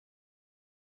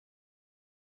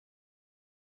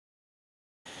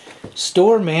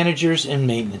Store managers and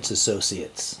maintenance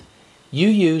associates. You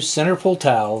use Centerpull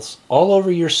towels all over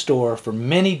your store for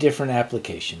many different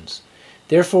applications.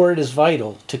 Therefore, it is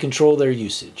vital to control their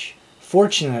usage.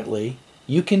 Fortunately,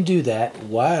 you can do that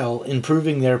while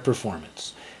improving their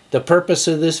performance. The purpose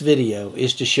of this video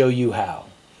is to show you how.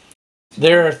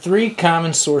 There are three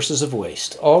common sources of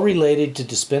waste, all related to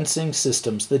dispensing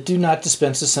systems that do not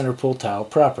dispense a Centerpull towel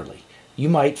properly. You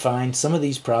might find some of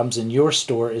these problems in your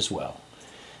store as well.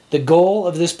 The goal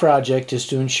of this project is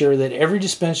to ensure that every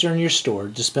dispenser in your store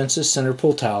dispenses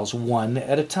Centerpull towels one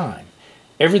at a time.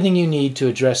 Everything you need to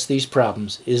address these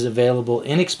problems is available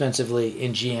inexpensively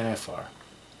in GNFR.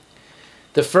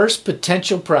 The first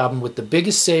potential problem with the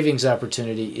biggest savings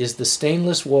opportunity is the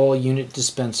stainless wall unit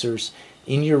dispensers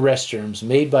in your restrooms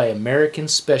made by American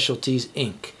Specialties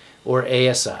Inc., or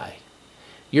ASI.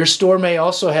 Your store may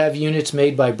also have units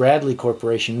made by Bradley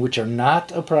Corporation, which are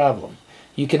not a problem.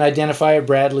 You can identify a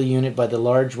Bradley unit by the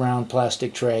large round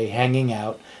plastic tray hanging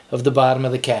out of the bottom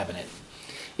of the cabinet.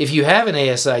 If you have an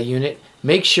ASI unit,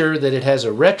 make sure that it has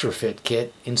a retrofit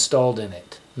kit installed in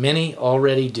it. Many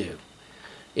already do.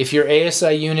 If your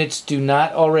ASI units do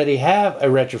not already have a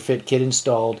retrofit kit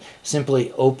installed,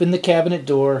 simply open the cabinet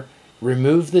door,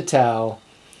 remove the towel,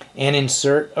 and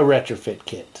insert a retrofit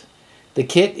kit. The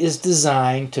kit is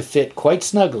designed to fit quite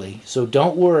snugly, so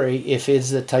don't worry if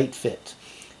it's a tight fit.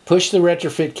 Push the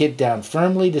retrofit kit down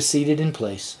firmly to seat it in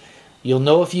place. You'll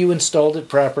know if you installed it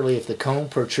properly if the cone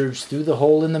protrudes through the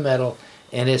hole in the metal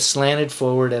and is slanted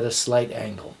forward at a slight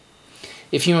angle.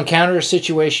 If you encounter a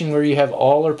situation where you have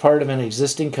all or part of an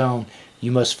existing cone,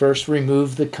 you must first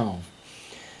remove the cone.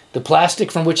 The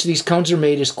plastic from which these cones are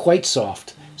made is quite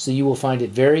soft, so you will find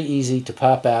it very easy to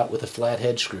pop out with a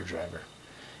flathead screwdriver.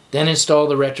 Then install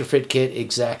the retrofit kit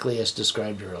exactly as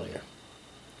described earlier.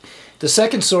 The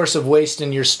second source of waste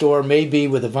in your store may be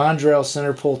with a Vondrell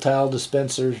Centerpull towel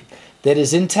dispenser that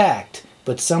is intact,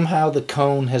 but somehow the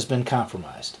cone has been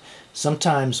compromised.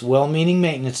 Sometimes well-meaning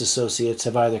maintenance associates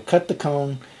have either cut the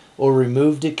cone or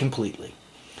removed it completely.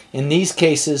 In these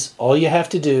cases, all you have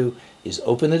to do is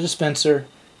open the dispenser,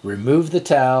 remove the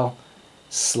towel,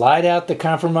 slide out the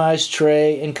compromised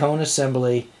tray and cone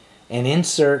assembly, and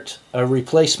insert a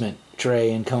replacement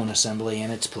tray and cone assembly in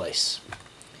its place.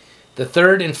 The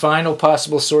third and final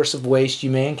possible source of waste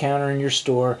you may encounter in your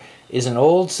store is an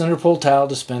old Centerpull towel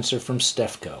dispenser from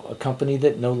Stefco, a company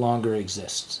that no longer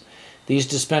exists. These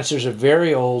dispensers are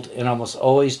very old and almost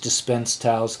always dispense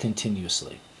towels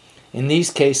continuously. In these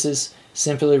cases,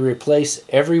 simply replace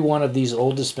every one of these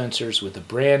old dispensers with a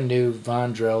brand new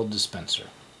Vondrell dispenser.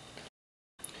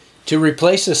 To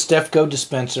replace a Stefco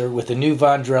dispenser with a new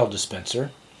Vondrell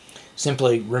dispenser,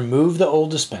 simply remove the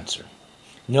old dispenser.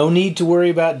 No need to worry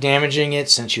about damaging it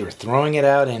since you are throwing it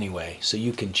out anyway, so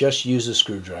you can just use a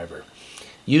screwdriver.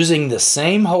 Using the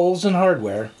same holes and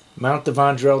hardware, mount the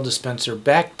Vondrell dispenser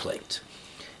back plate.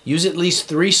 Use at least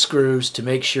 3 screws to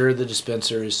make sure the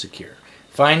dispenser is secure.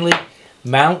 Finally,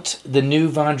 mount the new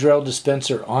Vondrell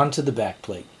dispenser onto the back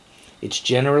plate. It's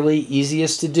generally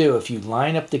easiest to do if you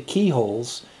line up the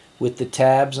keyholes with the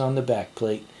tabs on the back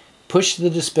plate, push the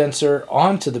dispenser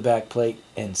onto the back plate,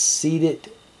 and seat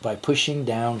it by pushing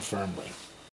down firmly.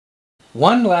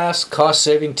 One last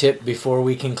cost-saving tip before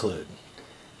we conclude.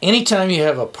 Anytime you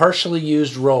have a partially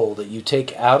used roll that you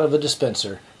take out of a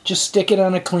dispenser, just stick it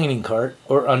on a cleaning cart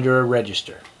or under a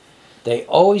register. They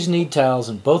always need towels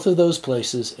in both of those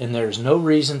places, and there is no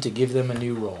reason to give them a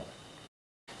new roll.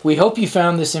 We hope you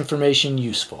found this information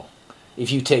useful.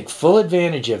 If you take full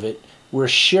advantage of it, we're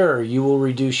sure you will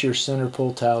reduce your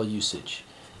Centerpull towel usage.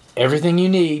 Everything you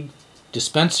need,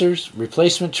 dispensers,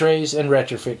 replacement trays, and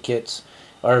retrofit kits,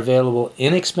 are available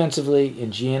inexpensively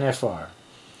in GNFR.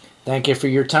 Thank you for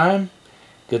your time.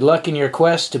 Good luck in your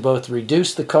quest to both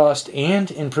reduce the cost and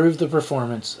improve the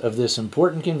performance of this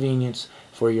important convenience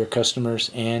for your customers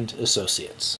and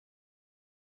associates.